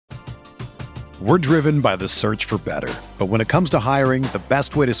We're driven by the search for better. But when it comes to hiring, the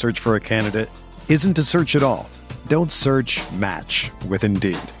best way to search for a candidate isn't to search at all. Don't search, match with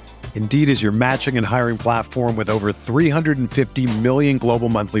Indeed. Indeed is your matching and hiring platform with over 350 million global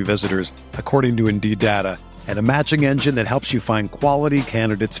monthly visitors, according to Indeed data, and a matching engine that helps you find quality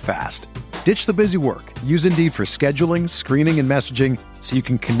candidates fast. Ditch the busy work. Use Indeed for scheduling, screening, and messaging so you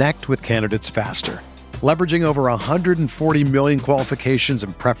can connect with candidates faster. Leveraging over 140 million qualifications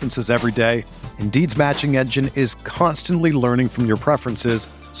and preferences every day, Indeed's matching engine is constantly learning from your preferences,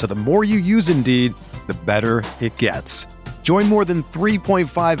 so the more you use Indeed, the better it gets. Join more than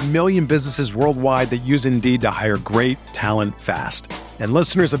 3.5 million businesses worldwide that use Indeed to hire great talent fast. And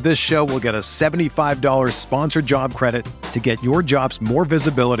listeners of this show will get a $75 sponsored job credit to get your jobs more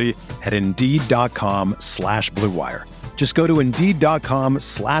visibility at Indeed.com/Blue Wire. Just go to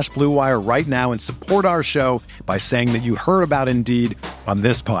Indeed.com/Blue Wire right now and support our show by saying that you heard about Indeed on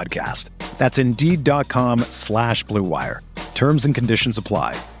this podcast. That's Indeed.com/Blue Wire. Terms and conditions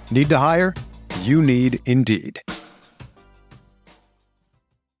apply. Need to hire? You need Indeed.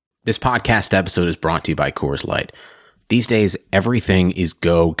 This podcast episode is brought to you by Coors Light. These days, everything is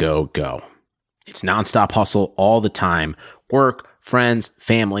go, go, go. It's nonstop hustle all the time. Work, friends,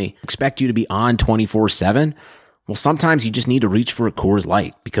 family expect you to be on 24/7. Well, sometimes you just need to reach for a Coors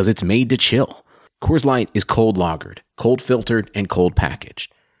Light because it's made to chill. Coors Light is cold lagered, cold filtered, and cold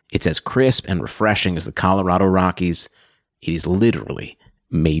packaged. It's as crisp and refreshing as the Colorado Rockies. It is literally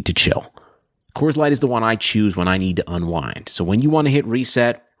made to chill. Coors Light is the one I choose when I need to unwind. So when you want to hit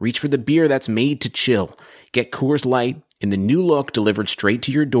reset, reach for the beer that's made to chill. Get Coors Light in the new look delivered straight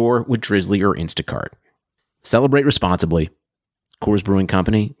to your door with Drizzly or Instacart. Celebrate responsibly. Coors Brewing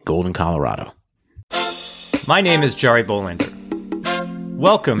Company, Golden, Colorado. My name is Jari Bolander.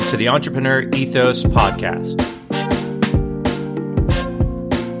 Welcome to the Entrepreneur Ethos Podcast.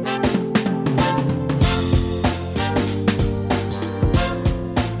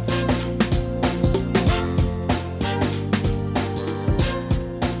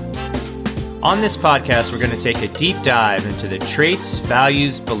 On this podcast, we're going to take a deep dive into the traits,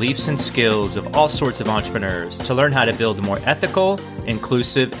 values, beliefs, and skills of all sorts of entrepreneurs to learn how to build a more ethical,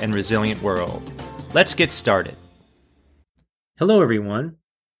 inclusive, and resilient world. Let's get started. Hello, everyone.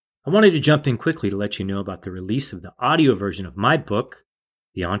 I wanted to jump in quickly to let you know about the release of the audio version of my book,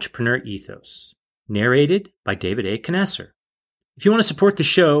 The Entrepreneur Ethos, narrated by David A. Knesser. If you want to support the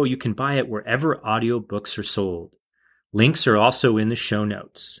show, you can buy it wherever audiobooks are sold. Links are also in the show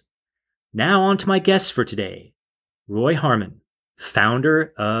notes. Now on to my guests for today. Roy Harmon,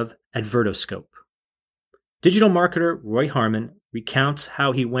 founder of Advertoscope. Digital marketer Roy Harmon recounts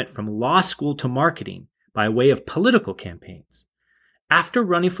how he went from law school to marketing by way of political campaigns. After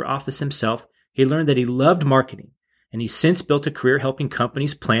running for office himself, he learned that he loved marketing, and he's since built a career helping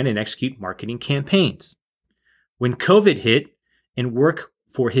companies plan and execute marketing campaigns. When COVID hit and work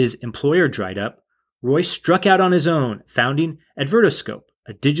for his employer dried up, Roy struck out on his own, founding Advertoscope,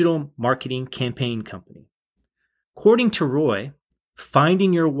 a digital marketing campaign company. According to Roy,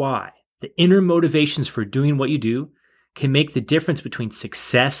 finding your why, the inner motivations for doing what you do, can make the difference between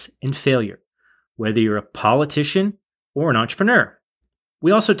success and failure, whether you're a politician or an entrepreneur.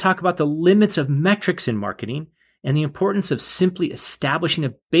 We also talk about the limits of metrics in marketing and the importance of simply establishing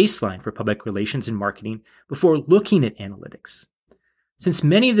a baseline for public relations and marketing before looking at analytics. Since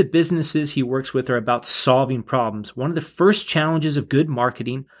many of the businesses he works with are about solving problems, one of the first challenges of good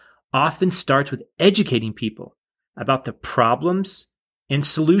marketing often starts with educating people about the problems and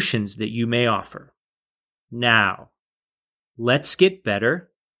solutions that you may offer. Now, let's get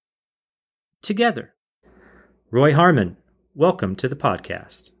better together. Roy Harmon, welcome to the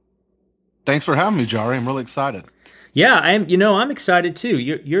podcast. Thanks for having me, Jari. I'm really excited. Yeah, I'm excited too.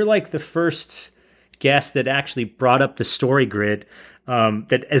 You're like the first guest that actually brought up the story grid.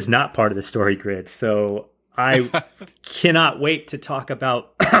 That is not part of the story grid. So I cannot wait to talk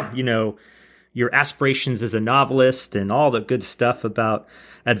about, your aspirations as a novelist and all the good stuff about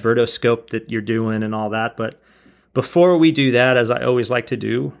Advertoscope that you're doing and all that. But before we do that, as I always like to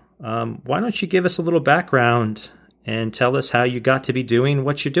do, why don't you give us a little background and tell us how you got to be doing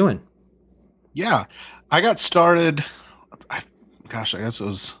what you're doing? Yeah, I got started, I guess it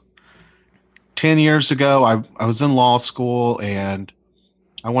was 10 years ago. I was in law school and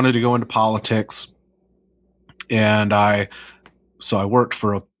I wanted to go into politics, and I worked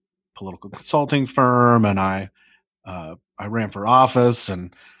for a political consulting firm, and I ran for office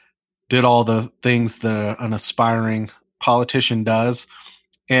and did all the things that an aspiring politician does.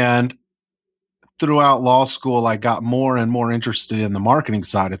 And throughout law school, I got more and more interested in the marketing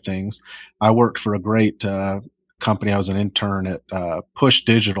side of things. I worked for a great company. I was an intern at Push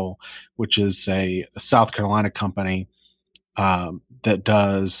Digital, which is a South Carolina company that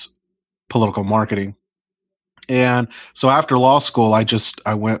does political marketing. And so after law school, I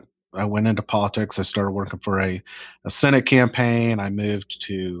went into politics. I started working for a Senate campaign. I moved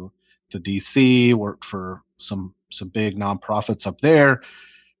to DC, worked for some big nonprofits up there,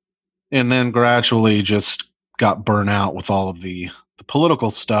 and then gradually just got burnt out with all of the political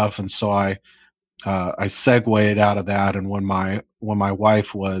stuff. And so I segued out of that. And when my wife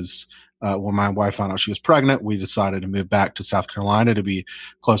found out she was pregnant, we decided to move back to South Carolina to be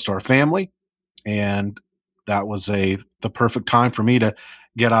close to our family. And that was the perfect time for me to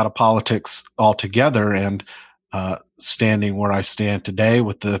get out of politics altogether. And standing where I stand today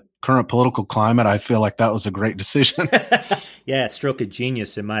with the current political climate, I feel like that was a great decision. Yeah, stroke of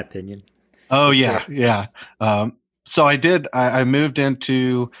genius, in my opinion. Oh For yeah, sure. yeah. So I did. I moved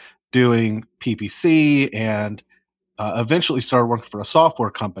into doing PPC and eventually started working for a software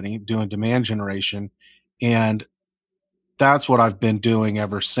company doing demand generation, and that's what I've been doing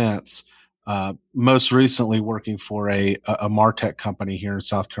ever since. Most recently, working for a Martech company here in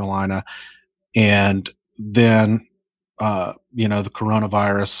South Carolina, and then the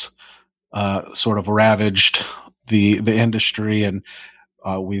coronavirus sort of ravaged the industry, and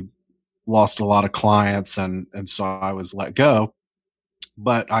we lost a lot of clients, and so I was let go.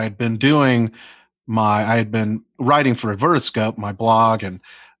 But I had been writing for Vertiscope, my blog, and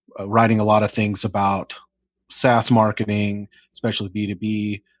writing a lot of things about SaaS marketing, especially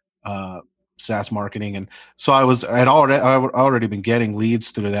B2B SaaS marketing. And so I already been getting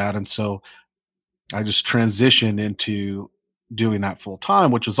leads through that. And so I just transitioned into doing that full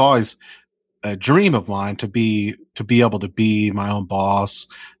time, which was always a dream of mine to be able to be my own boss.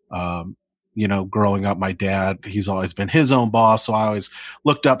 Growing up, my dad, he's always been his own boss. So I always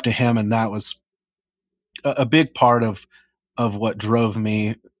looked up to him, and that was a big part of what drove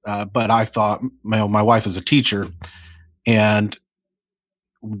me. But I thought my wife is a teacher, and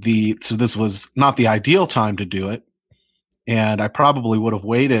so this was not the ideal time to do it. And I probably would have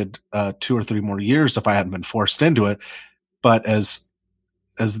waited 2 or 3 more years if I hadn't been forced into it. But as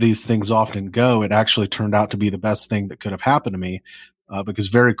these things often go, it actually turned out to be the best thing that could have happened to me, because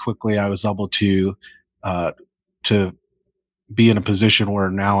very quickly I was able uh, to be in a position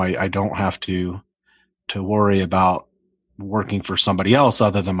where now I don't have to worry about working for somebody else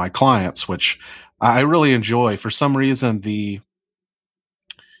other than my clients, which I really enjoy. For some reason,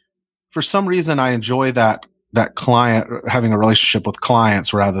 I enjoy that client, having a relationship with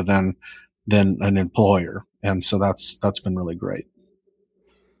clients rather than an employer, and so that's been really great.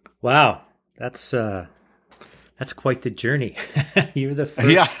 Wow, that's quite the journey. You're the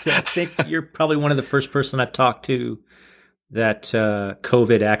Yeah. first. I think you're probably one of the first person I've talked to that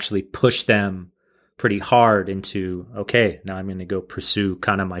COVID actually pushed them pretty hard into, okay, now I'm going to go pursue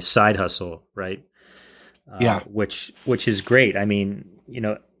kind of my side hustle, right? Yeah. Which is great. I mean,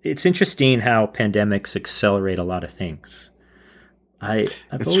 it's interesting how pandemics accelerate a lot of things.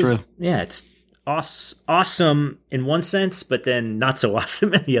 It's true. Yeah, it's awesome in one sense, but then not so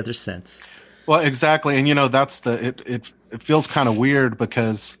awesome in the other sense. Well, exactly. And that's it feels kind of weird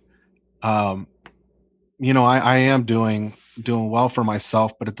because I am doing well for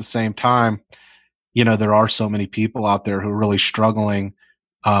myself, but at the same time, there are so many people out there who are really struggling.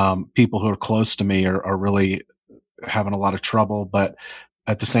 People who are close to me are really having a lot of trouble, but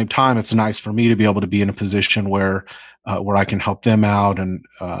at the same time, it's nice for me to be able to be in a position where I can help them out and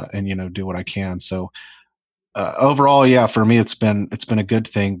do what I can. So overall, yeah, for me, it's been a good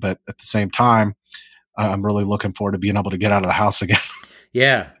thing, but at the same time, I'm really looking forward to being able to get out of the house again.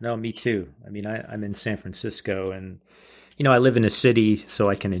 Yeah, no, me too. I mean, I'm in San Francisco, and I live in a city, so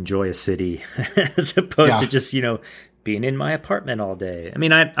I can enjoy a city as opposed to just being in my apartment all day. I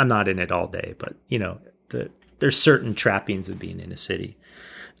mean, I'm not in it all day, but there's certain trappings of being in a city.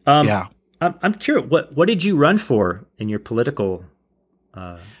 Yeah. I'm curious. What did you run for in your political?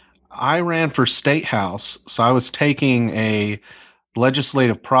 I ran for state house, so I was taking a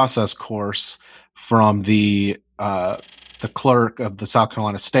legislative process course from the clerk of the South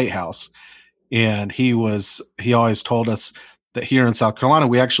Carolina State House, and he always told us that here in South Carolina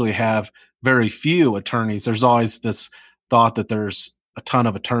we actually have very few attorneys. There's always this thought that there's a ton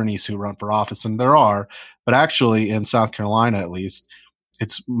of attorneys who run for office, and there are, but actually in South Carolina at least,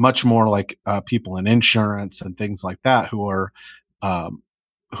 it's much more like people in insurance and things like that who are kind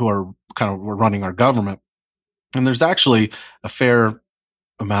of running our government. And there's actually a fair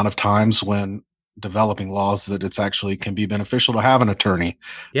amount of times when developing laws that it's actually can be beneficial to have an attorney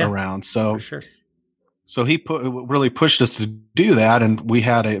around. For So sure. So he really pushed us to do that. And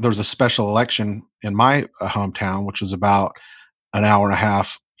there was a special election in my hometown, which was about an hour and a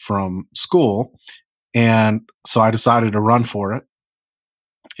half from school. And so I decided to run for it.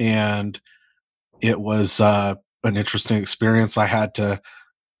 And it was an interesting experience. I had to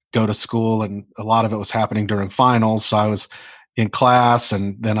go to school, and a lot of it was happening during finals. So I was in class,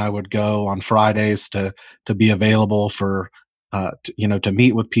 and then I would go on Fridays to be available for to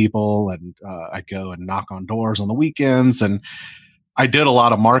meet with people, and I'd go and knock on doors on the weekends, and I did a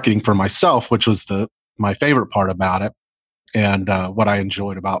lot of marketing for myself, which was my favorite part about it, and what I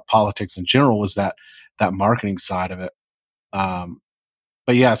enjoyed about politics in general was that marketing side of it.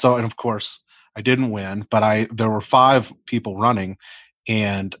 But yeah, so, and of course I didn't win, but there were 5 people running,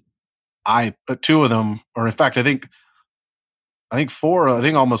 and two of them, or in fact, I think 4, I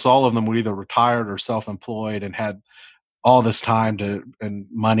think almost all of them were either retired or self-employed and had all this time and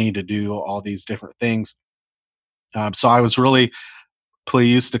money to do all these different things. So I was really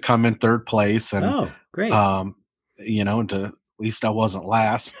pleased to come in 3rd place, and Oh, great. and at least I wasn't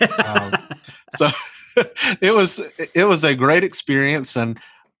last. So it was a great experience, and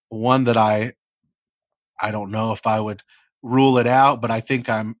one that I don't know if I would rule it out, but I think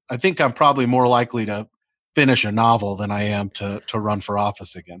I'm probably more likely to finish a novel than I am to run for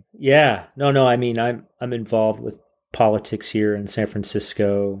office again. Yeah, no. I mean, I'm involved with politics here in San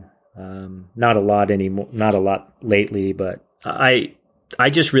Francisco. Not a lot anymore, not a lot lately, but I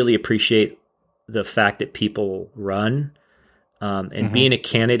just really appreciate the fact that people run. And being a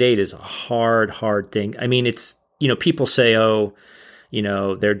candidate is a hard thing. I mean, it's, people say, oh,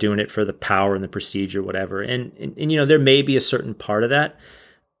 they're doing it for the power and the prestige or whatever. And there may be a certain part of that,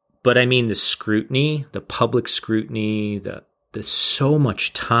 but I mean, the scrutiny, the public scrutiny, there's so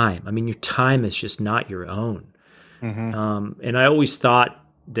much time. I mean, your time is just not your own. And I always thought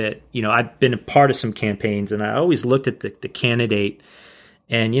that, I've been a part of some campaigns, and I always looked at the candidate,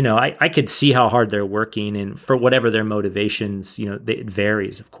 and, I could see how hard they're working, and for whatever their motivations, it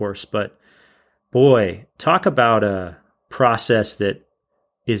varies, of course. But boy, talk about a process that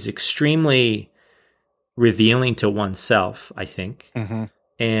is extremely revealing to oneself, I think.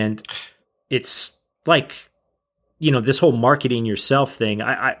 And it's like, this whole marketing yourself thing,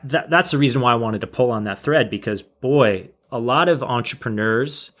 that's the reason why I wanted to pull on that thread, because boy, a lot of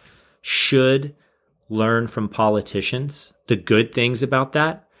entrepreneurs should learn from politicians the good things about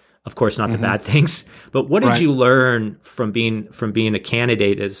that. Of course, not the bad things. But what did you learn from being a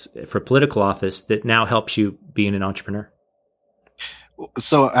candidate for political office that now helps you being an entrepreneur?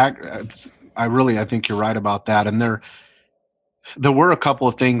 So I think you're right about that. And there were a couple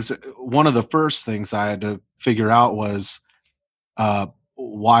of things. One of the first things I had to figure out was,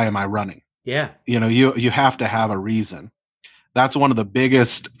 why am I running? Yeah. You have to have a reason. That's one of the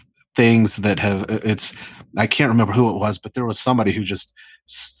biggest things that I can't remember who it was, but there was somebody who just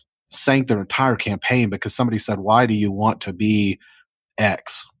sank their entire campaign because somebody said, why do you want to be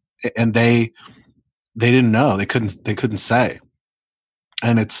X? And they didn't know. They couldn't say.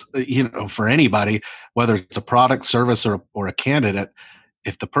 And it's, for anybody, whether it's a product, service, or a candidate,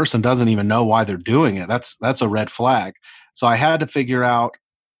 if the person doesn't even know why they're doing it, that's a red flag. So I had to figure out,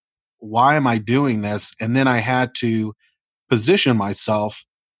 why am I doing this? And then I had to position myself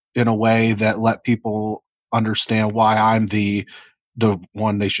in a way that let people understand why I'm the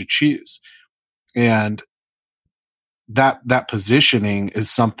one they should choose. And that positioning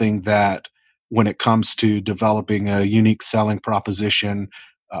is something that, when it comes to developing a unique selling proposition,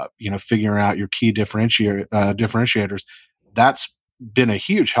 figuring out your key differentiators, that's been a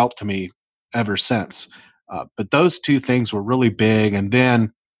huge help to me ever since. But those two things were really big. And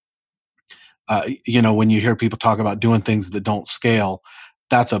then, when you hear people talk about doing things that don't scale,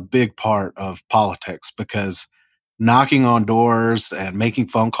 that's a big part of politics, because knocking on doors and making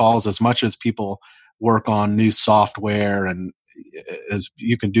phone calls, as much as people work on new software, and as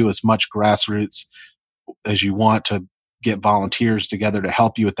you can do as much grassroots as you want to get volunteers together to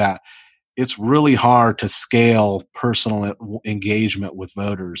help you with that, it's really hard to scale personal engagement with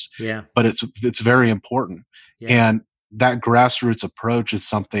voters. Yeah. But it's very important. Yeah. And that grassroots approach is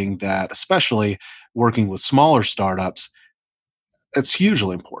something that, especially working with smaller startups, it's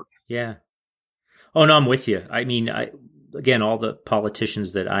hugely important. Yeah. Oh, no, I'm with you. I mean, again, all the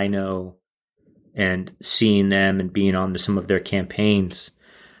politicians that I know and seeing them and being on some of their campaigns,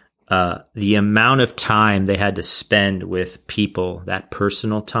 the amount of time they had to spend with people, that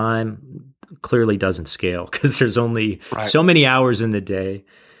personal time, clearly doesn't scale, because there's only so many hours in the day.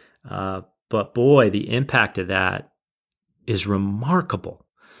 But boy, the impact of that is remarkable.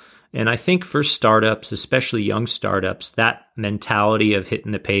 And I think for startups, especially young startups, that mentality of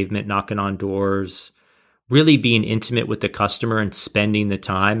hitting the pavement, knocking on doors, really being intimate with the customer and spending the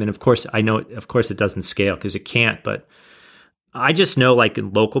time. And of course, I know, of course, it doesn't scale because it can't. But I just know, like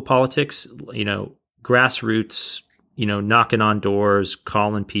in local politics, grassroots, knocking on doors,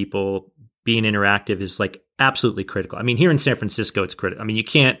 calling people, being interactive is like absolutely critical. I mean, here in San Francisco, it's critical. I mean, you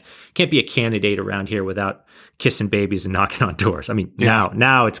can't be a candidate around here without kissing babies and knocking on doors. I mean,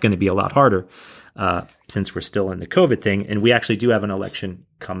 now it's going to be a lot harder since we're still in the COVID thing, and we actually do have an election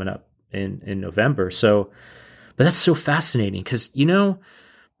coming up in November. So, but that's so fascinating because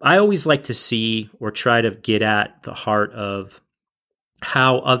I always like to see or try to get at the heart of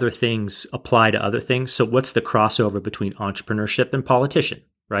how other things apply to other things. So, what's the crossover between entrepreneurship and politician,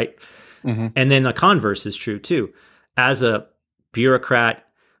 right? Mm-hmm. And then the converse is true too. As a bureaucrat,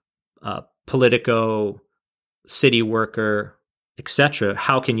 politico, city worker, etc.,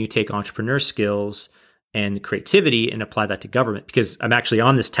 how can you take entrepreneur skills and creativity and apply that to government? Because I'm actually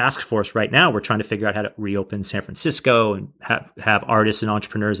on this task force right now. We're trying to figure out how to reopen San Francisco and have artists and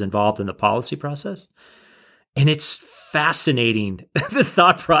entrepreneurs involved in the policy process. And it's fascinating. The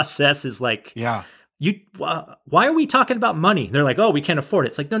thought process is like, why are we talking about money? They're like, oh, we can't afford it.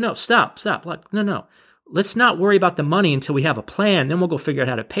 It's like, no, stop. Like, no. Let's not worry about the money until we have a plan. Then we'll go figure out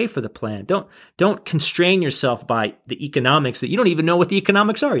how to pay for the plan. Don't constrain yourself by the economics that you don't even know what the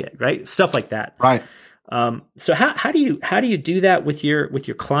economics are yet, right? Stuff like that. Right. So how do you do that with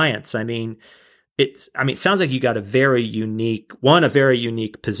your clients? I mean, it sounds like you got a very unique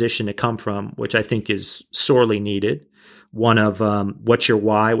position to come from, which I think is sorely needed. One of what's your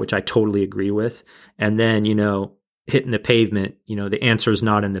why, which I totally agree with, and then hitting the pavement. The answer is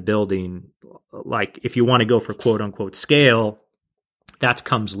not in the building. Like if you want to go for quote unquote scale, that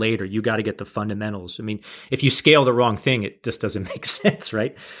comes later. You got to get the fundamentals. I mean, if you scale the wrong thing, it just doesn't make sense,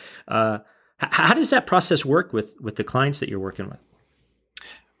 right? How does that process work with the clients that you're working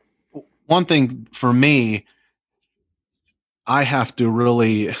with? One thing for me, I have to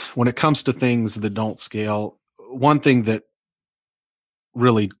really, when it comes to things that don't scale, one thing that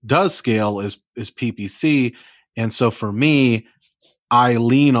really does scale is PPC. And so for me, I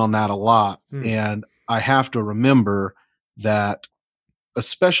lean on that a lot. And I have to remember that,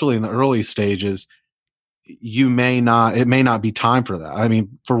 especially in the early stages, it may not be time for that. I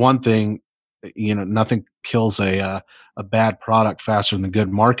mean, for one thing, nothing kills a bad product faster than good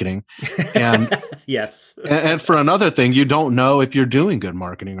marketing. And yes. and for another thing, you don't know if you're doing good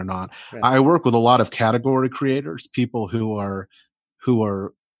marketing or not. Right. I work with a lot of category creators, people who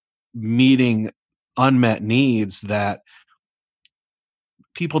are meeting unmet needs that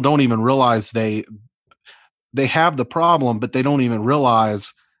people don't even realize they have the problem, but they don't even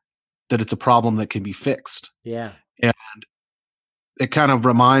realize that it's a problem that can be fixed. Yeah. And it kind of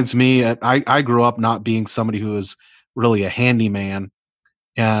reminds me, I grew up not being somebody who is really a handyman.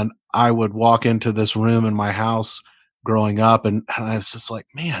 And I would walk into this room in my house growing up, and I was just like,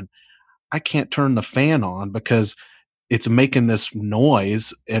 man, I can't turn the fan on because it's making this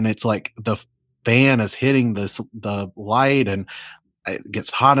noise, and it's like the fan is hitting the light, and it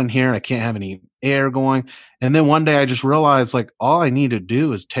gets hot in here. I can't have any air going. And then one day I just realized, like, all I need to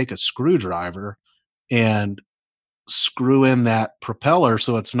do is take a screwdriver and screw in that propeller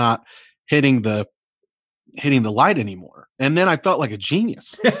so it's not hitting the light anymore. And then I felt like a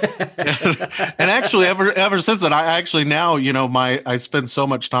genius. and actually ever since then, I actually now, I spend so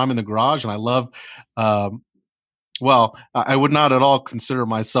much time in the garage, and I love, I would not at all consider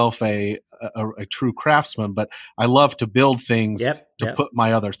myself a true craftsman, but I love to build things to put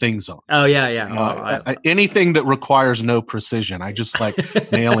my other things on. Oh yeah. Anything that requires no precision. I just like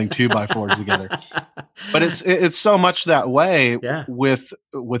nailing 2x4s together. But it's so much that way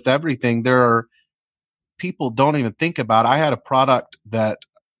with everything. There are people don't even think about. I had a product that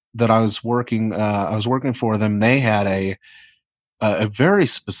I was working for them. They had a very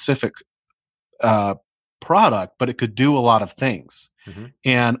specific product, but it could do a lot of things. Mm-hmm.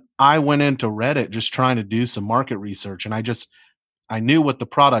 And I went into Reddit just trying to do some market research, and I knew what the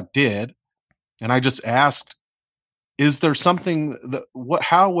product did, and I just asked, is there something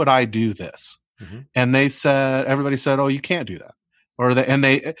how would I do this? Mm-hmm. And everybody said, oh, you can't do that.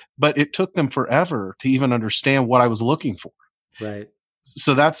 But it took them forever to even understand what I was looking for. Right.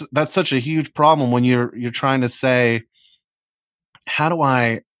 So that's such a huge problem when you're trying to say, how do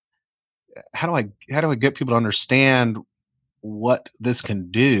I get people to understand what this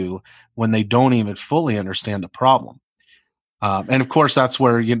can do when they don't even fully understand the problem? And of course, that's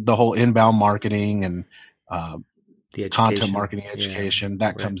where the whole inbound marketing and the content marketing education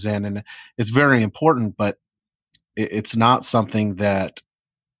that comes in, and it's very important, but it's not something that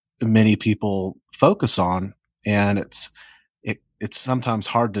many people focus on, and it's sometimes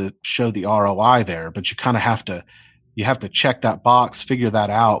hard to show the ROI there, but you have to check that box, figure that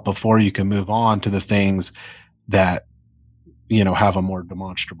out before you can move on to the things that, have a more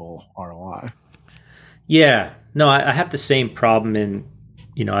demonstrable ROI. Yeah, no, I have the same problem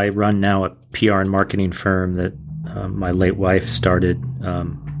I run now a PR and marketing firm that my late wife started.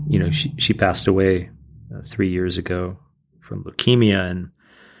 She passed away 3 years ago from leukemia. And,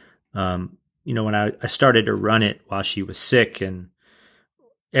 when I started to run it while she was sick, and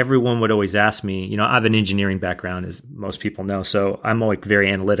everyone would always ask me, I have an engineering background, as most people know. So I'm like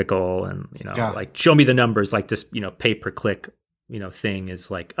very analytical and, like show me the numbers, like this, pay-per-click, thing is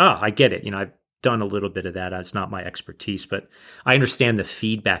like, oh, I get it. I've done a little bit of that. It's not my expertise, but I understand the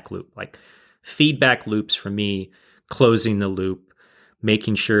feedback loop. Like feedback loops for me, closing the loop,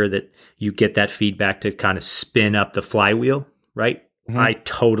 making sure that you get that feedback to kind of spin up the flywheel, right? Mm-hmm. I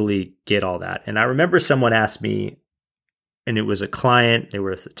totally get all that. And I remember someone asked me, and it was a client, they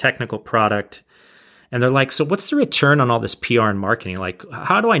were a technical product, and they're like, so what's the return on all this PR and marketing? Like,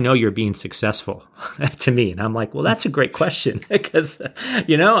 how do I know you're being successful to me? And I'm like, well, that's a great question because,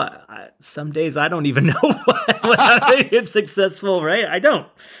 some days I don't even know what it's successful, right? I don't.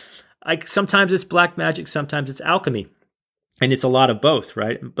 Sometimes it's black magic, sometimes it's alchemy. And it's a lot of both,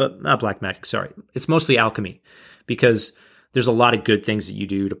 right? But not black magic, sorry. It's mostly alchemy because there's a lot of good things that you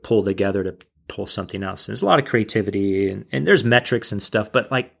do to pull together to pull something else. And there's a lot of creativity and there's metrics and stuff,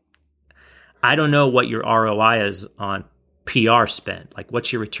 but like, I don't know what your ROI is on PR spend. Like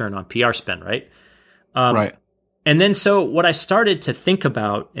what's your return on PR spend, right? Right. And then so what I started to think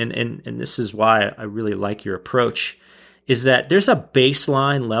about, and this is why I really like your approach, is that there's a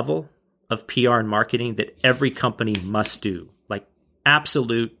baseline level of PR and marketing that every company must do. Like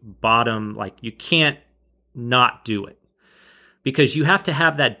absolute bottom, like you can't not do it. Because you have to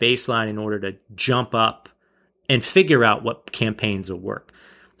have that baseline in order to jump up and figure out what campaigns will work.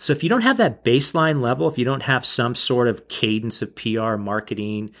 So if you don't have that baseline level, if you don't have some sort of cadence of PR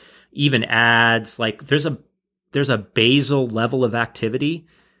marketing, even ads, like there's a basal level of activity,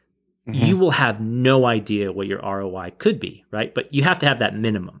 you will have no idea what your ROI could be, right? But you have to have that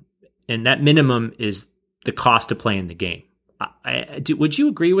minimum. And that minimum is the cost of playing the game. Would you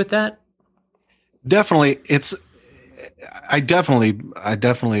agree with that? Definitely. I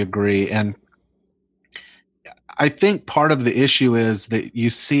definitely agree. And I think part of the issue is that you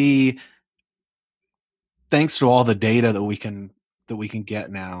see, thanks to all the data that we can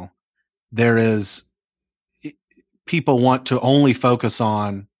get now, people want to only focus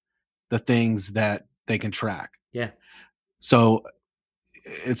on the things that they can track. Yeah. So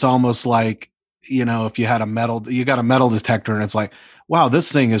it's almost like, if you got a metal detector and it's like, wow,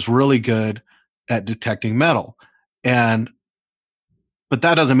 this thing is really good at detecting metal. But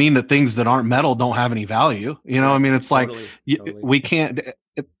that doesn't mean that things that aren't metal don't have any value. I mean, it's totally. We can't,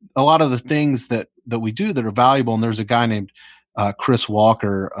 a lot of the things that we do that are valuable. And there's a guy named Chris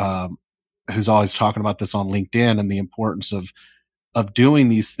Walker, who's always talking about this on LinkedIn and the importance of doing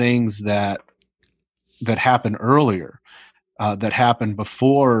these things that happen earlier, that happen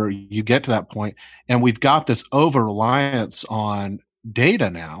before you get to that point. And we've got this over-reliance on data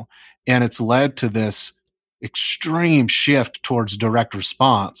now, and it's led to this extreme shift towards direct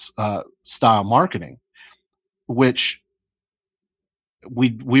response style marketing, which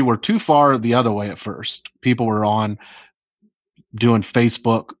we were too far the other way at first. People were on doing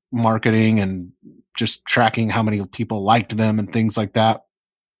Facebook marketing and just tracking how many people liked them and things like that,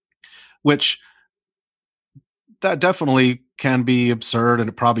 which that definitely can be absurd, and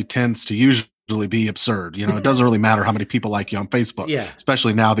it probably tends to usually be absurd. It doesn't really matter how many people like you on Facebook,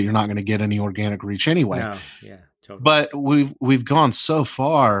 especially now that you're not going to get any organic reach anyway. No, yeah, totally. But we've gone so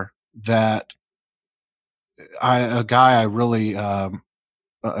far that a guy I really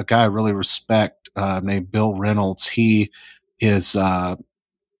respect, named Bill Reynolds. He's one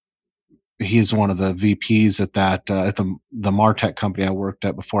of the VPs at the MarTech company I worked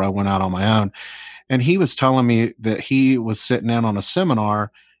at before I went out on my own. And he was telling me that he was sitting in on a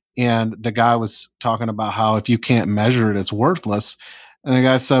seminar, and the guy was talking about how if you can't measure it, it's worthless. And the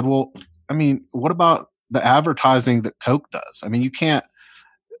guy said, well, I mean, what about the advertising that Coke does? I mean, you can't,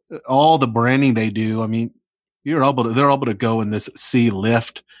 all the branding they do, I mean, they're able to go in this C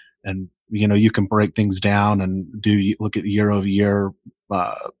lift, and, you can break things down and look at year over year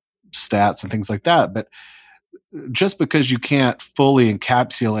stats and things like that. But just because you can't fully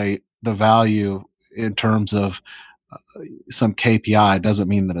encapsulate the value in terms of some KPI doesn't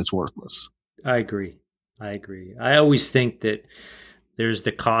mean that it's worthless. I agree. I always think that there's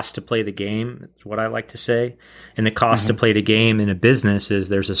the cost to play the game, is what I like to say. And the cost to play the game in a business is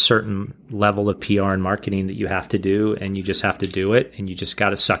there's a certain level of PR and marketing that you have to do, and you just have to do it, and you just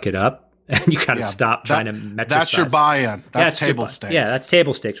got to suck it up, and you got to stop trying to metricize. That's your buy-in. That's table stakes. Yeah, that's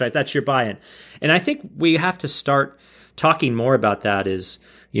table stakes, right? That's your buy-in. And I think we have to start talking more about that as,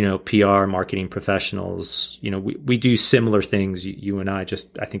 PR marketing professionals. We do similar things, you and I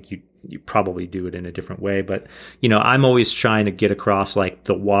think you probably do it in a different way, but I'm always trying to get across like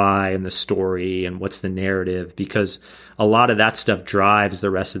the why and the story and what's the narrative, because a lot of that stuff drives the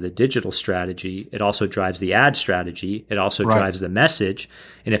rest of the digital strategy. It also drives the ad strategy. It also drives the message.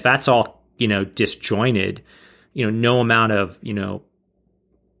 And if that's all, disjointed, no amount of,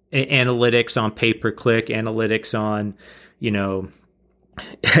 analytics on pay-per-click, analytics on,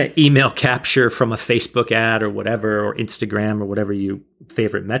 email capture from a Facebook ad or whatever, or Instagram or whatever your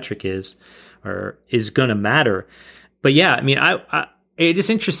favorite metric is going to matter. But yeah, I mean, I it is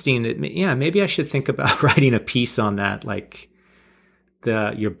interesting that, maybe I should think about writing a piece on that, like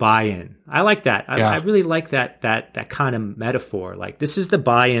your buy-in. I like that. I really like that kind of metaphor. Like, this is the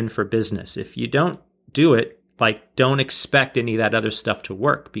buy-in for business. If you don't do it, like, don't expect any of that other stuff to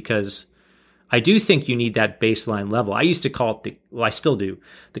work, because I do think you need that baseline level. I used to call it I still do,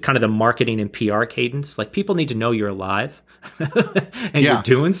 the kind of the marketing and PR cadence. Like, people need to know you're alive and you're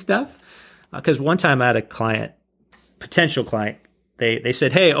doing stuff. Because one time I had a potential client, they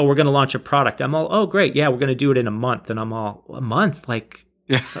said, hey, we're going to launch a product. I'm all, oh, great. Yeah, we're going to do it in a month. And I'm all, a month? Like,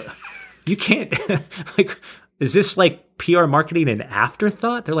 you can't, like, is this like PR marketing an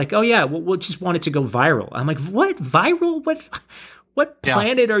afterthought? They're like, oh yeah, we'll just want it to go viral. I'm like, what? Viral? What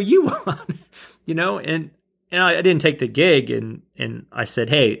planet are you on? And I didn't take the gig, and I said,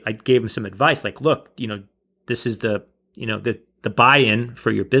 hey, I gave him some advice. Like, look, this is the buy-in for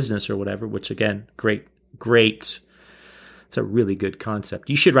your business or whatever, which again, great. It's a really good concept.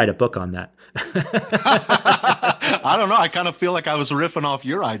 You should write a book on that. I don't know. I kind of feel like I was riffing off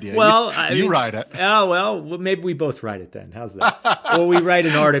your idea. Well, you write it. Oh, well, maybe we both write it then. How's that? Or we write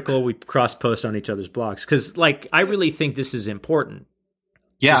an article, we cross-post on each other's blogs. Because, like, I really think this is important.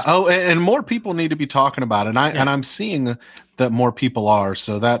 Yeah. And more people need to be talking about it. And I'm seeing that more people are.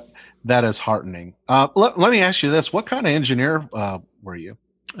 So that is heartening. Let me ask you this. What kind of engineer were you?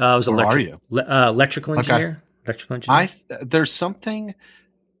 I was are you? Electrical engineer. Okay. Electrical engineer. There's something.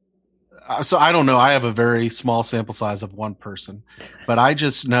 So I don't know. I have a very small sample size of one person, but I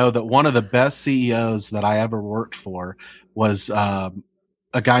just know that one of the best CEOs that I ever worked for was a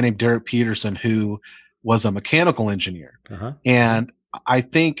guy named Derek Peterson, who was a mechanical engineer. Uh-huh. And I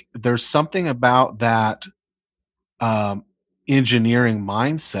think there's something about that engineering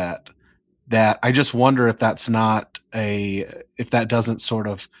mindset that I just wonder if that's if that doesn't sort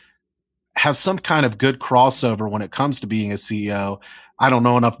of have some kind of good crossover when it comes to being a CEO. I don't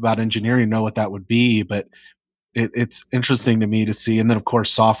know enough about engineering to know what that would be, but it's interesting to me to see. And then, of course,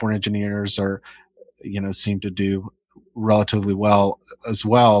 software engineers seem to do relatively well as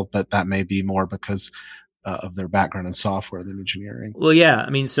well, but that may be more because of their background in software than engineering. Well, yeah. I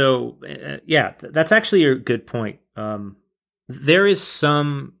mean, so that's actually a good point. There is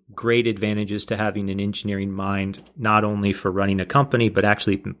some great advantages to having an engineering mind, not only for running a company, but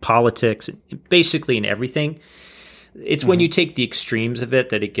actually in politics, basically in everything. It's when you take the extremes of it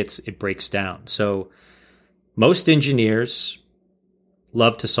that it breaks down. So most engineers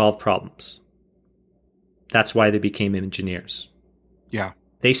love to solve problems. That's why they became engineers. Yeah.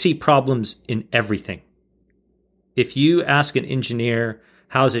 They see problems in everything. If you ask an engineer,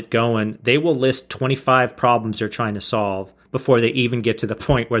 how's it going? They will list 25 problems they're trying to solve before they even get to the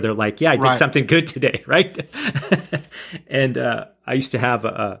point where they're like, yeah, I did something good today, right? And I used to have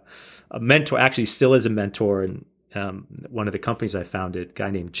a mentor, actually still is a mentor, and one of the companies I founded, a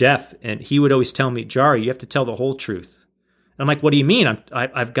guy named Jeff, and he would always tell me, Jari, you have to tell the whole truth. And I'm like, what do you mean? I'm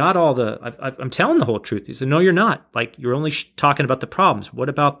telling the whole truth. He said, no, you're not. Like, you're only talking about the problems. What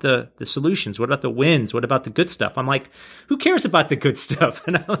about the solutions? What about the wins? What about the good stuff? I'm like, who cares about the good stuff?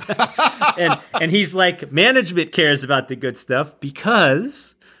 And he's like, management cares about the good stuff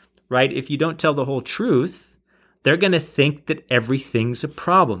because, right, if you don't tell the whole truth, they're going to think that everything's a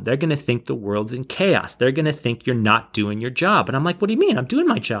problem. They're going to think the world's in chaos. They're going to think you're not doing your job. And I'm like, what do you mean? I'm doing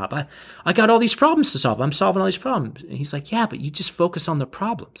my job. I got all these problems to solve. I'm solving all these problems. And he's like, yeah, but you just focus on the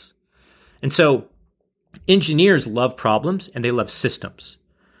problems. And so engineers love problems and they love systems.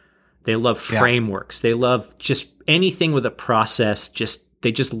 They love frameworks. They love just anything with a process.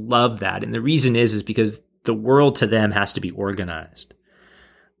 They just love that. And the reason is because the world to them has to be organized.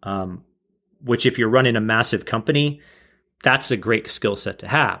 Which if you're running a massive company, that's a great skill set to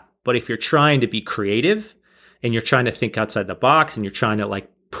have. But if you're trying to be creative and you're trying to think outside the box, and you're trying to like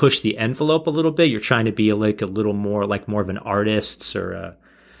push the envelope a little bit. You're trying to be like a little more like more of an artist or a,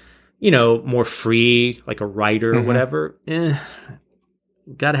 more free, like a writer or whatever.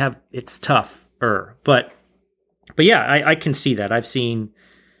 Gotta have, it's tougher, but yeah, I can see that. I've seen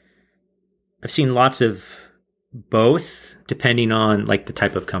lots of both depending on like the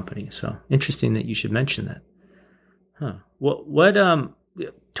type of company. So interesting that you should mention that. Huh. What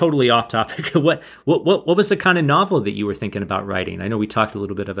totally off topic. What was the kind of novel that you were thinking about writing? I know we talked a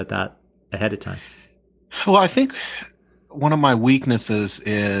little bit about that ahead of time. Well, I think one of my weaknesses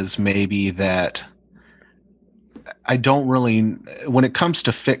is maybe that I don't really, when it comes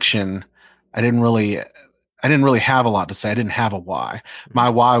to fiction, I didn't really have a lot to say. I didn't have a why. My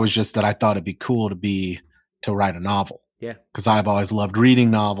why was just that I thought it'd be cool to write a novel. Yeah. Because I've always loved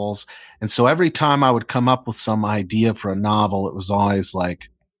reading novels. And so every time I would come up with some idea for a novel, it was always like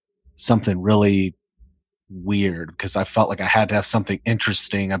something really weird because I felt like I had to have something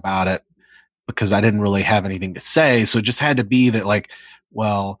interesting about it because I didn't really have anything to say. So it just had to be that like,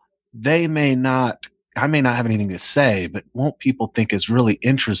 well, I may not have anything to say, but won't people think it's really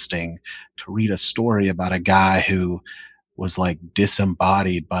interesting to read a story about a guy who was like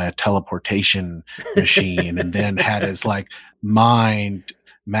disembodied by a teleportation machine and then had his like mind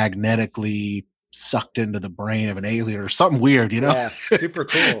magnetically sucked into the brain of an alien or something weird, Yeah, super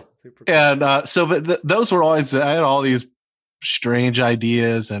cool. Super cool. And those were always, I had all these strange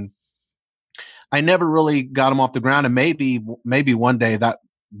ideas and I never really got them off the ground. And maybe one day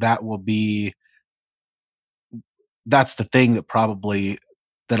that will be, that's the thing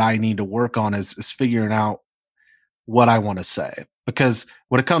that I need to work on is figuring out what I want to say. Because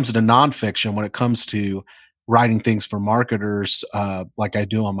when it comes to nonfiction, when it comes to writing things for marketers, like I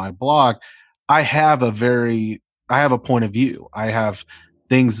do on my blog, I have a point of view. I have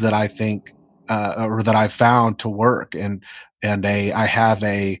things that I think, or that I found to work and I have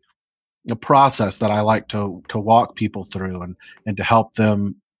a process that I like to walk people through and to help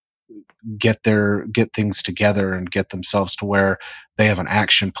them get things together and get themselves to where they have an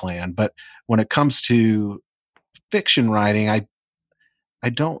action plan. But when it comes to fiction writing, I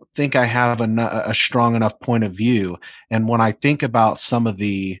don't think I have a strong enough point of view. And when I think about some of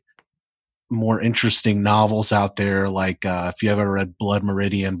the more interesting novels out there, like if you ever read Blood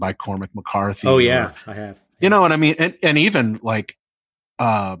Meridian by Cormac McCarthy. Oh yeah, I have. Yeah. You know what I mean? And even like,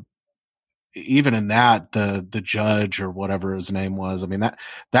 even in that, the judge or whatever his name was, I mean, that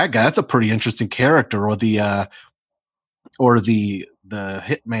guy, that's a pretty interesting character. Or the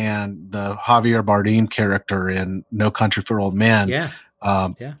hitman, the Javier Bardem character in No Country for Old Men. Yeah.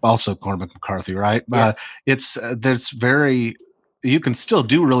 Also Cormac McCarthy, right? Yeah. You can still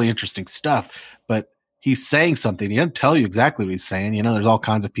do really interesting stuff, but he's saying something. He doesn't tell you exactly what he's saying. There's all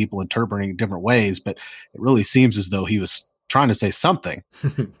kinds of people interpreting it different ways, but it really seems as though he was trying to say something,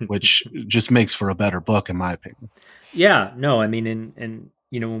 which just makes for a better book, in my opinion. Yeah, no, I mean, and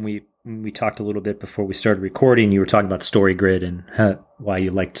when we talked a little bit before we started recording, you were talking about StoryGrid and why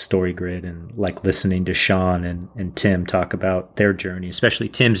you liked StoryGrid and like listening to Sean and Tim talk about their journey, especially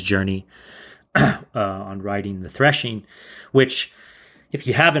Tim's journey on writing The Threshing, which if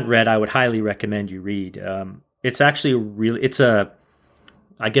you haven't read, I would highly recommend you read. It's actually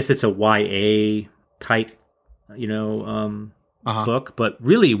I guess it's a YA type, book, but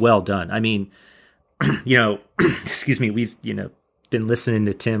really well done. I mean, excuse me, we've, been listening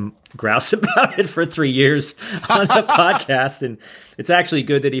to Tim grouse about it for 3 years on the podcast, and it's actually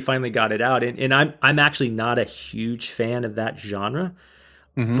good that he finally got it out. And I'm actually not a huge fan of that genre,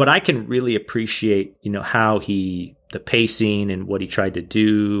 but I can really appreciate, how the pacing and what he tried to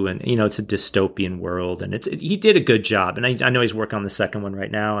do. And, it's a dystopian world, and he did a good job. And I know he's working on the second one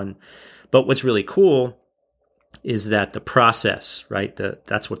right now. But what's really cool is that the process, right?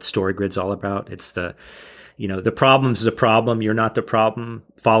 That's what StoryGrid's all about. It's the problem's the problem. You're not the problem.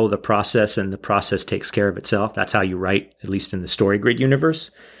 Follow the process, and the process takes care of itself. That's how you write, at least in the StoryGrid universe,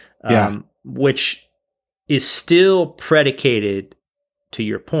 which is still predicated, to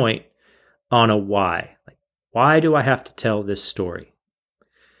your point, on a why. Like, why do I have to tell this story?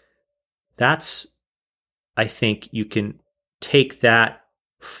 I think you can take that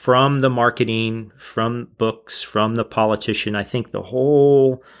from the marketing, from books, from the politician. I think the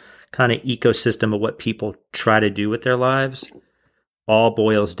whole kind of ecosystem of what people try to do with their lives all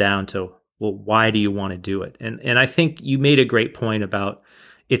boils down to, well, why do you want to do it? And I think you made a great point about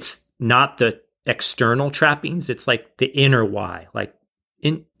it's not the external trappings, it's like the inner why. Like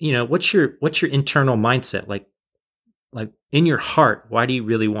what's your internal mindset? Like in your heart, why do you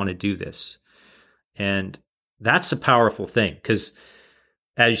really want to do this? And that's a powerful thing, because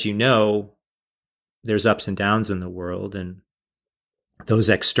as you know, there's ups and downs in the world, and those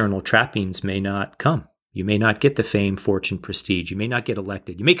external trappings may not come. You may not get the fame, fortune, prestige. You may not get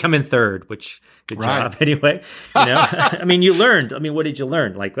elected. You may come in third, which good job anyway. You know, I mean, you learned. I mean, what did you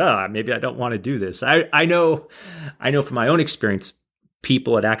learn? Like, maybe I don't want to do this. I know from my own experience,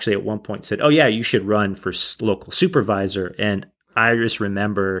 people had actually at one point said, "Oh yeah, you should run for local supervisor." And I just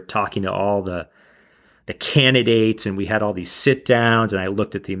remember talking to all the candidates, and we had all these sit downs, and I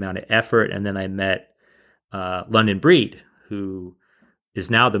looked at the amount of effort, and then I met London Breed, who is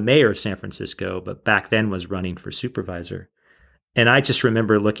now the mayor of San Francisco, but back then was running for supervisor. And I just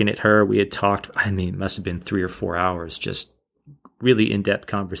remember looking at her. We had talked, I mean, it must have been 3 or 4 hours, just really in-depth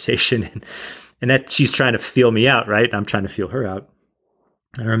conversation. And that she's trying to feel me out, right? And I'm trying to feel her out.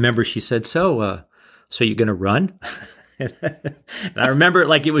 I remember she said, so you going to run? And I remember it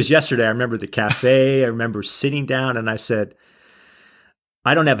like it was yesterday. I remember the cafe. I remember sitting down, and I said,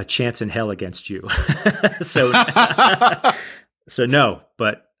 I don't have a chance in hell against you. So no,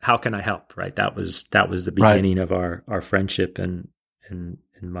 but how can I help? Right. That was the beginning of our friendship and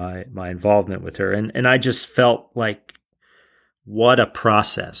my involvement with her. And I just felt like, what a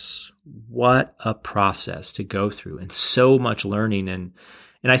process to go through, and so much learning. And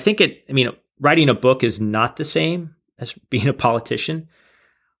I think writing a book is not the same as being a politician,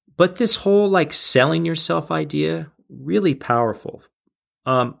 but this whole like selling yourself idea, really powerful.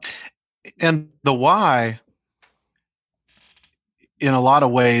 And the why, in a lot of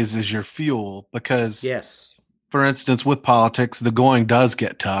ways, is your fuel, because, yes, for instance, with politics, the going does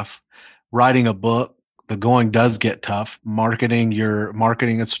get tough. Writing a book, the going does get tough. Marketing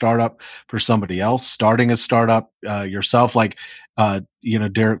a startup for somebody else, starting a startup yourself, like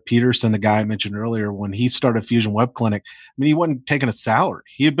Derek Peterson, the guy I mentioned earlier, when he started Fusion Web Clinic, I mean, he wasn't taking a salary.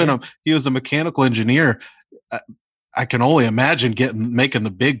 He was a mechanical engineer. I can only imagine making the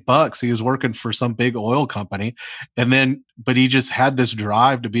big bucks. He was working for some big oil company, but he just had this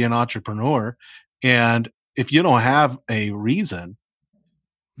drive to be an entrepreneur. And if you don't have a reason,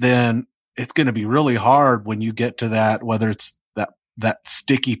 then it's going to be really hard when you get to that, whether it's that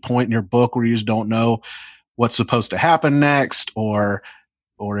sticky point in your book where you just don't know what's supposed to happen next, or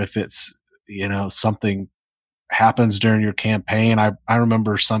if it's, something happens during your campaign. I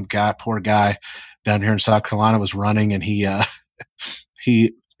remember some poor guy down here in South Carolina was running, and he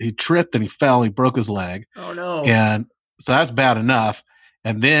tripped and he fell. He broke his leg. Oh no! And so that's bad enough.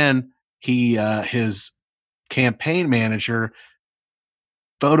 And then his campaign manager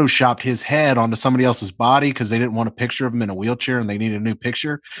photoshopped his head onto somebody else's body because they didn't want a picture of him in a wheelchair and they needed a new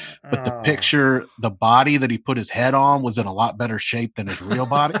picture. But the body that he put his head on was in a lot better shape than his real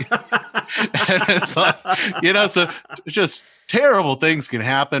body. And it's like, so just terrible things can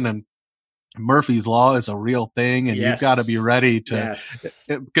happen. And Murphy's Law is a real thing, and you've got to be ready to,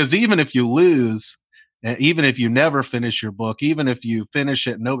 because even if you lose, even if you never finish your book, even if you finish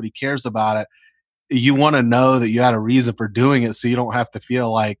it and nobody cares about it, you want to know that you had a reason for doing it, so you don't have to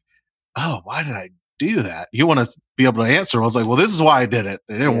feel like, oh, why did I do that? You want to be able to answer. I was like, well, this is why I did it.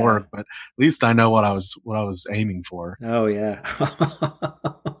 It didn't work, but at least I know what I was aiming for. Oh yeah.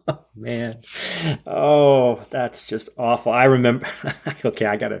 Man. Oh, that's just awful. I remember, okay,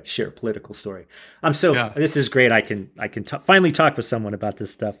 I got to share a political story. This is great. I can finally talk with someone about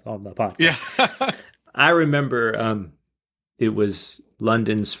this stuff on the podcast. Yeah. I remember, it was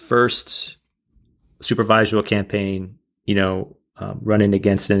London's first supervisorial campaign, running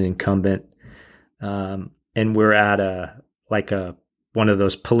against an incumbent. And we're at one of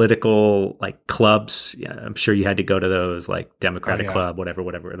those political like clubs. Yeah, I'm sure you had to go to those, like Democratic Club, whatever.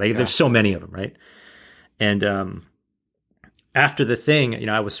 Like, there's so many of them, right? And after the thing,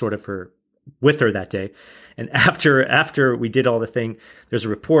 I was sort of with her that day. And after we did all the thing, there's a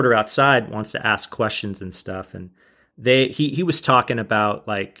reporter outside wants to ask questions and stuff. And he was talking about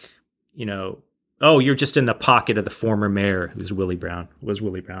like, oh, you're just in the pocket of the former mayor, who's Willie Brown.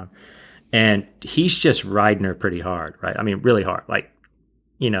 And he's just riding her pretty hard, right? I mean, really hard. Like,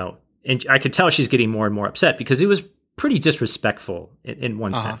 and I could tell she's getting more and more upset because it was pretty disrespectful in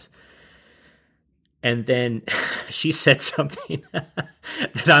one sense. And then she said something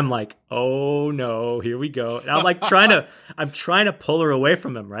that I'm like, oh no, here we go. And I'm like I'm trying to pull her away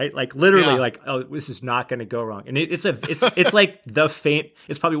from him, right? Like literally like, oh, this is not going to go wrong. And it's like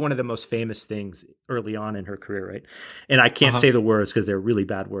it's probably one of the most famous things early on in her career, right? And I can't say the words because they're really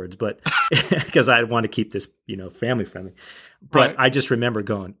bad words, but because I want to keep this, family friendly. But right. I just remember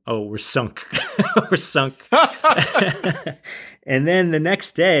going, oh, we're sunk. We're sunk. And then the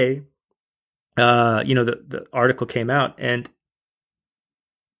next day, the article came out and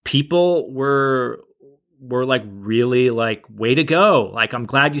people were like, really like, way to go. Like, I'm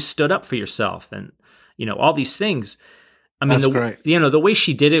glad you stood up for yourself. And all these things. I mean, That's great. the way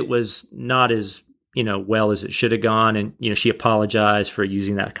she did it was not as, well as it should have gone. And, she apologized for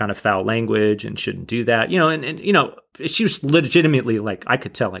using that kind of foul language and shouldn't do that, and she was legitimately like, I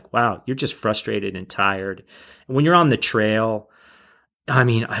could tell like, wow, you're just frustrated and tired. And when you're on the trail, I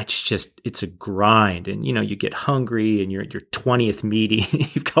mean, it's a grind, and, you get hungry and you're at your 20th meeting,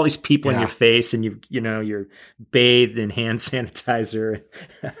 you've got all these people in your face, and you're bathed in hand sanitizer.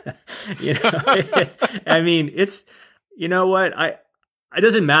 I mean, it's, what it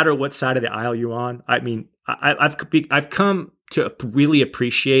doesn't matter what side of the aisle you're on. I mean, I've come to really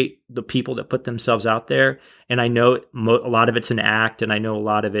appreciate the people that put themselves out there. And I know a lot of it's an act, and I know a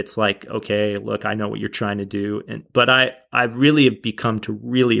lot of it's like, okay, look, I know what you're trying to do. But I really have become to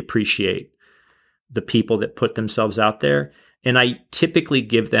really appreciate the people that put themselves out there. And I typically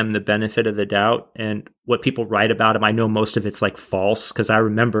give them the benefit of the doubt. And what people write about them, I know most of it's like false, because I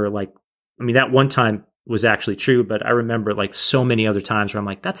remember that one time was actually true, but I remember like so many other times where I'm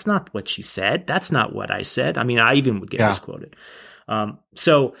like, that's not what she said. That's not what I said. I mean, I even would get misquoted.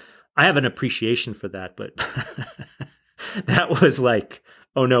 So I have an appreciation for that, but that was like,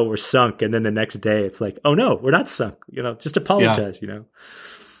 oh no, we're sunk. And then the next day it's like, oh no, we're not sunk, just apologize,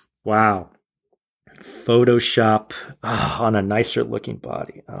 Wow. Photoshop on a nicer looking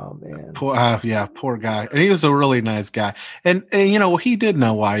body. Oh man. Poor guy. And he was a really nice guy. And he did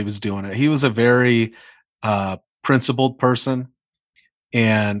know why he was doing it. He was a very principled person.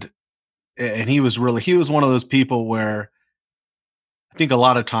 And he was one of those people where I think a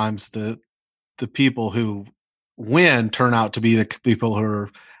lot of times the people who win turn out to be the people who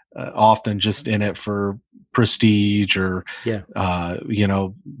are often just in it for prestige or,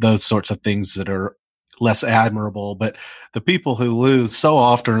 those sorts of things that are less admirable. But the people who lose so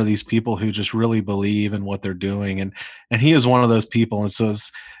often are these people who just really believe in what they're doing. And he is one of those people. And so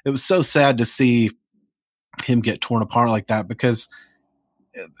it was so sad to see him get torn apart like that, because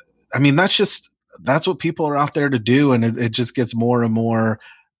I mean, that's what people are out there to do. And it just gets more and more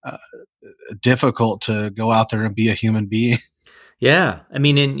difficult to go out there and be a human being. Yeah. I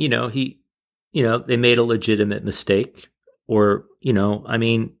mean, and, they made a legitimate mistake, or, I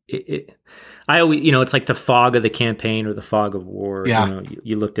mean, I always, it's like the fog of the campaign or the fog of war. Yeah.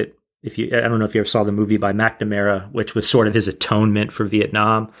 You looked at, I don't know if you ever saw the movie by McNamara, which was sort of his atonement for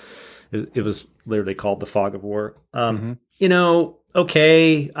Vietnam. It was literally called The Fog of War.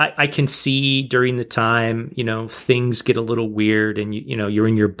 Okay, I can see during the time, things get a little weird, and you're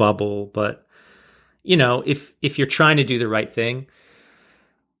in your bubble, but if you're trying to do the right thing,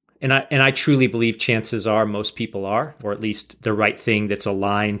 and I truly believe chances are most people are, or at least the right thing that's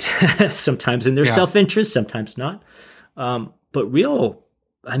aligned sometimes in their self-interest, sometimes not. But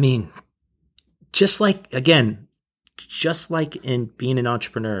I mean, just like in being an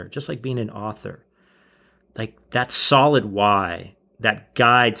entrepreneur, just like being an author, like that solid why, that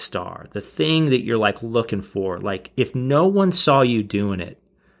guide star, the thing that you're like looking for, like if no one saw you doing it,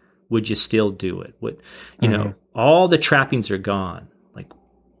 would you still do it? All the trappings are gone. Like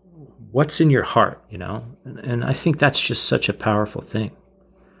what's in your heart, And I think that's just such a powerful thing.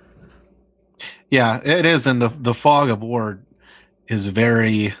 Yeah, it is. And the fog of war is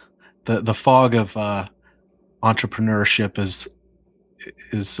the fog of entrepreneurship is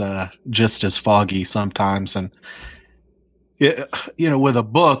just as foggy sometimes. And with a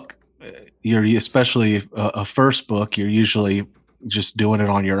book, you're especially a first book, you're usually just doing it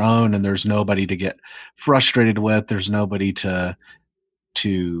on your own, and there's nobody to get frustrated with. There's nobody to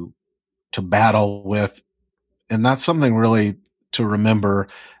battle with, and that's something really to remember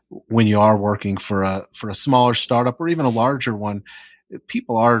when you are working for a smaller startup or even a larger one.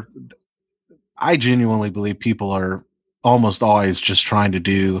 I genuinely believe people are almost always just trying to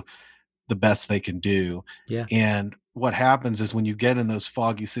do the best they can do. Yeah. And what happens is when you get in those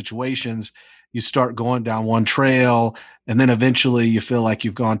foggy situations, you start going down one trail, and then eventually you feel like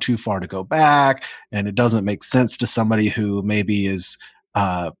you've gone too far to go back, and it doesn't make sense to somebody who maybe is,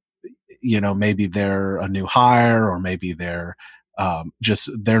 maybe they're a new hire, or maybe they're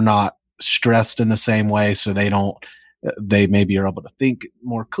they're not stressed in the same way. So they maybe are able to think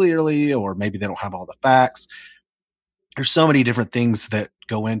more clearly, or maybe they don't have all the facts. There's so many different things that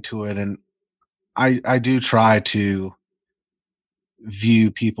go into it. And I do try to view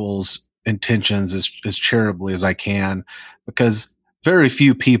people's intentions as charitably as I can, because very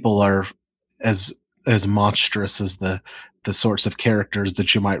few people are as monstrous as the sorts of characters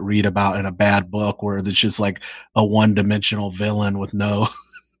that you might read about in a bad book, where it's just like a one-dimensional villain with no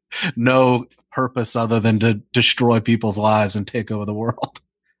purpose other than to destroy people's lives and take over the world.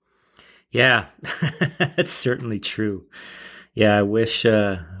 Yeah, that's certainly true. Yeah, I wish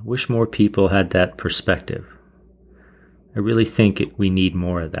more people had that perspective. I really think we need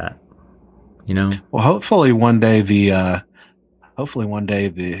more of that. You know? Well, hopefully one day the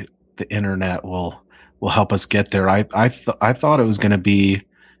internet will help us get there. I thought it was going to be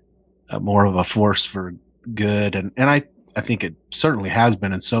more of a force for good, and I think it certainly has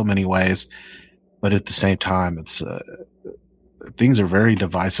been in so many ways. But at the same time, it's things are very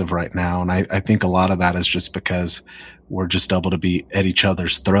divisive right now, and I think a lot of that is just because we're just able to be at each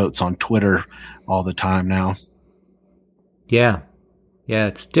other's throats on Twitter all the time now. Yeah. Yeah,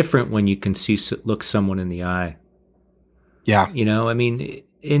 it's different when you can look someone in the eye. Yeah. You know, I mean,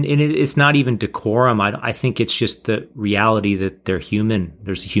 and it's not even decorum. I think it's just the reality that they're human.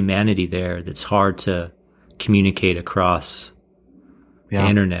 There's a humanity there that's hard to communicate across the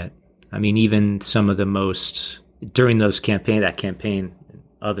internet. I mean, even some of the most, during that campaign,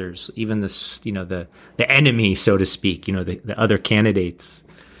 others, even this, you know, the enemy, so to speak, you know, the other candidates,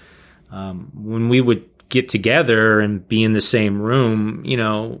 when we would get together and be in the same room, you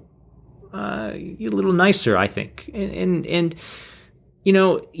know, a little nicer, I think. And, you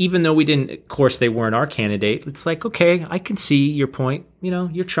know, even though of course they weren't our candidate, it's like, okay, I can see your point. You know,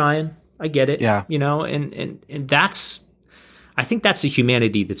 you're trying. I get it. Yeah. You know, and I think that's a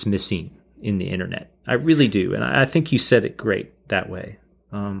humanity that's missing in the internet. I really do. And I think you said it great that way.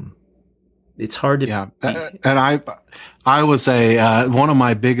 It's hard to. Yeah. And I was one of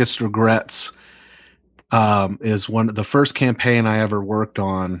my biggest regrets is the first campaign I ever worked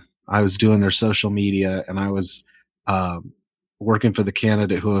on. I was doing their social media, and I was working for the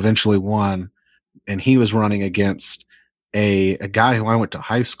candidate who eventually won, and he was running against a guy who I went to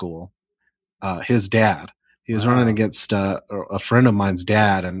high school, his dad. He was running against a friend of mine's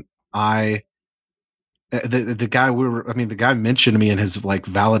dad, and the guy mentioned me in his like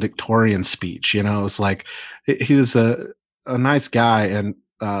valedictorian speech. You know, it's like he was a nice guy, and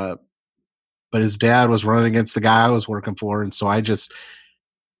but his dad was running against the guy I was working for, and so I just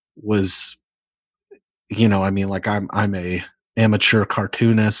was, you know, I mean, like I'm a amateur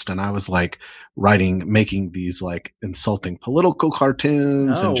cartoonist, and I was like making these like insulting political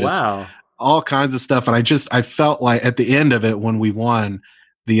cartoons and just all kinds of stuff. And I felt like at the end of it, when we won,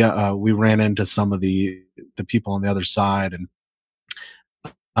 we ran into some of the people on the other side, and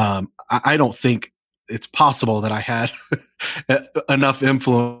I don't think it's possible that I had enough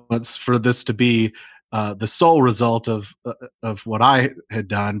influence for this to be the sole result of what I had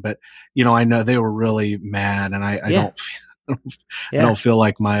done. But you know, I know they were really mad, and I don't feel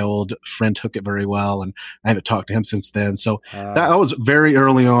like my old friend took it very well, and I haven't talked to him since then. So that was very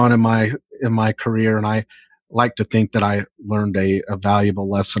early on in my career, and I like to think that I learned a valuable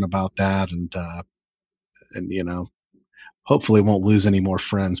lesson about that, and you know, hopefully won't lose any more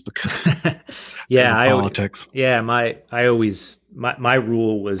friends because of politics. My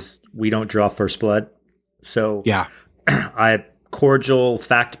rule was we don't draw first blood. So yeah, I cordial,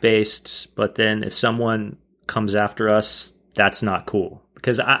 fact-based, but then if someone comes after us, that's not cool.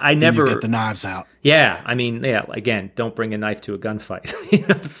 Because I never get the knives out. Yeah. I mean, yeah, again, don't bring a knife to a gunfight.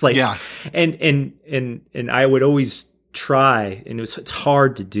 It's like, yeah. And I would always try, and it's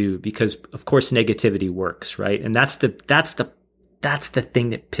hard to do because of course negativity works, right? And that's the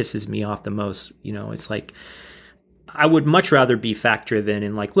thing that pisses me off the most. You know, it's like, I would much rather be fact driven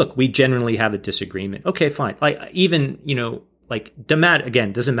and like, look, we generally have a disagreement. Okay, fine. Like even, you know, like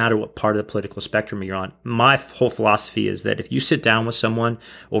again, doesn't matter what part of the political spectrum you're on. My whole philosophy is that if you sit down with someone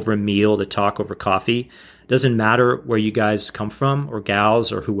over a meal to talk over coffee, doesn't matter where you guys come from or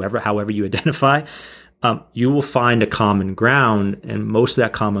gals or however you identify, you will find a common ground. And most of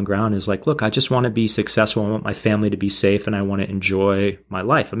that common ground is like, look, I just want to be successful. I want my family to be safe, and I want to enjoy my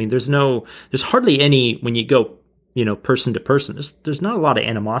life. I mean, there's hardly any, when you go, you know, person to person, there's not a lot of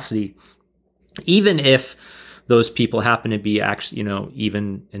animosity, even if those people happen to be actually, you know,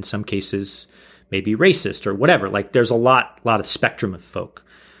 even in some cases, maybe racist or whatever. Like there's a lot of spectrum of folk.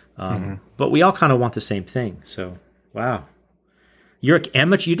 But we all kind of want the same thing. So, wow. You're an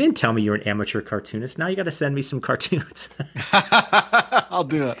amateur. You didn't tell me you're an amateur cartoonist. Now you got to send me some cartoons. I'll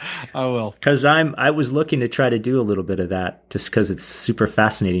do it. I will. Because I was looking to try to do a little bit of that just because it's super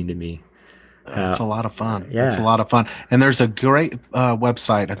fascinating to me. It's a lot of fun. Yeah. It's a lot of fun. And there's a great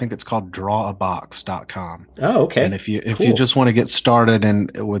website. I think it's called drawabox.com. Oh, okay. And if you just want to get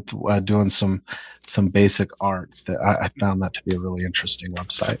started with doing some basic art, I found that to be a really interesting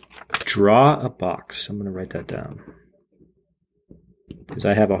website. Draw a box. I'm going to write that down. because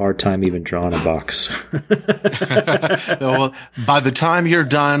I have a hard time even drawing a box. Well, by the time you're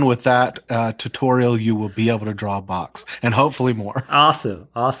done with that tutorial, you will be able to draw a box and hopefully more. Awesome.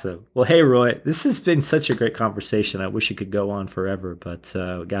 Well, hey, Roy, this has been such a great conversation. I wish it could go on forever, but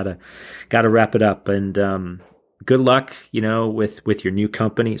gotta wrap it up. And good luck, with your new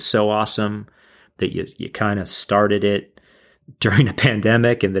company. It's so awesome that you kind of started it during a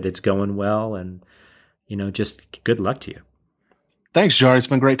pandemic and that it's going well. And just good luck to you. Thanks, Jari. It's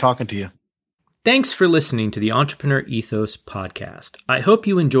been great talking to you. Thanks for listening to the Entrepreneur Ethos podcast. I hope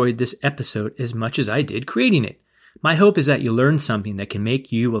you enjoyed this episode as much as I did creating it. My hope is that you learned something that can make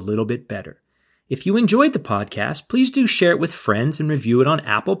you a little bit better. If you enjoyed the podcast, please do share it with friends and review it on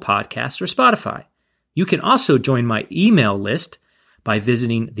Apple Podcasts or Spotify. You can also join my email list by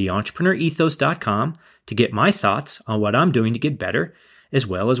visiting theentrepreneurethos.com to get my thoughts on what I'm doing to get better, as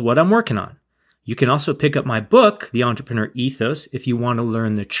well as what I'm working on. You can also pick up my book, The Entrepreneur Ethos, if you want to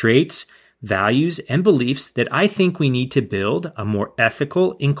learn the traits, values, and beliefs that I think we need to build a more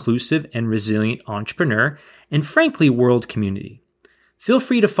ethical, inclusive, and resilient entrepreneur and, frankly, world community. Feel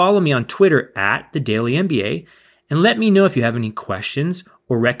free to follow me on Twitter @TheDailyMBA and let me know if you have any questions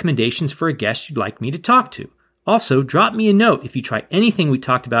or recommendations for a guest you'd like me to talk to. Also, drop me a note if you try anything we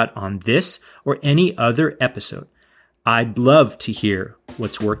talked about on this or any other episode. I'd love to hear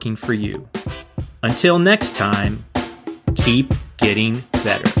what's working for you. Until next time, keep getting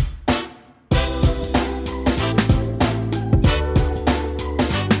better.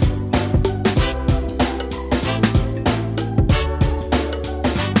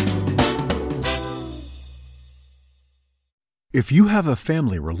 If you have a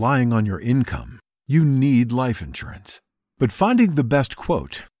family relying on your income, you need life insurance. But finding the best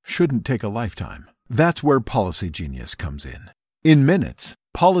quote shouldn't take a lifetime. That's where Policy Genius comes in. In minutes,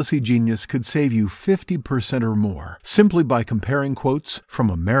 Policy Genius could save you 50% or more simply by comparing quotes from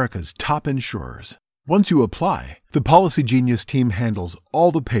America's top insurers. Once you apply, the Policy Genius team handles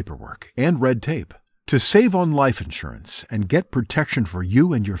all the paperwork and red tape. To save on life insurance and get protection for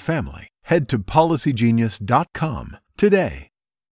you and your family, head to policygenius.com today.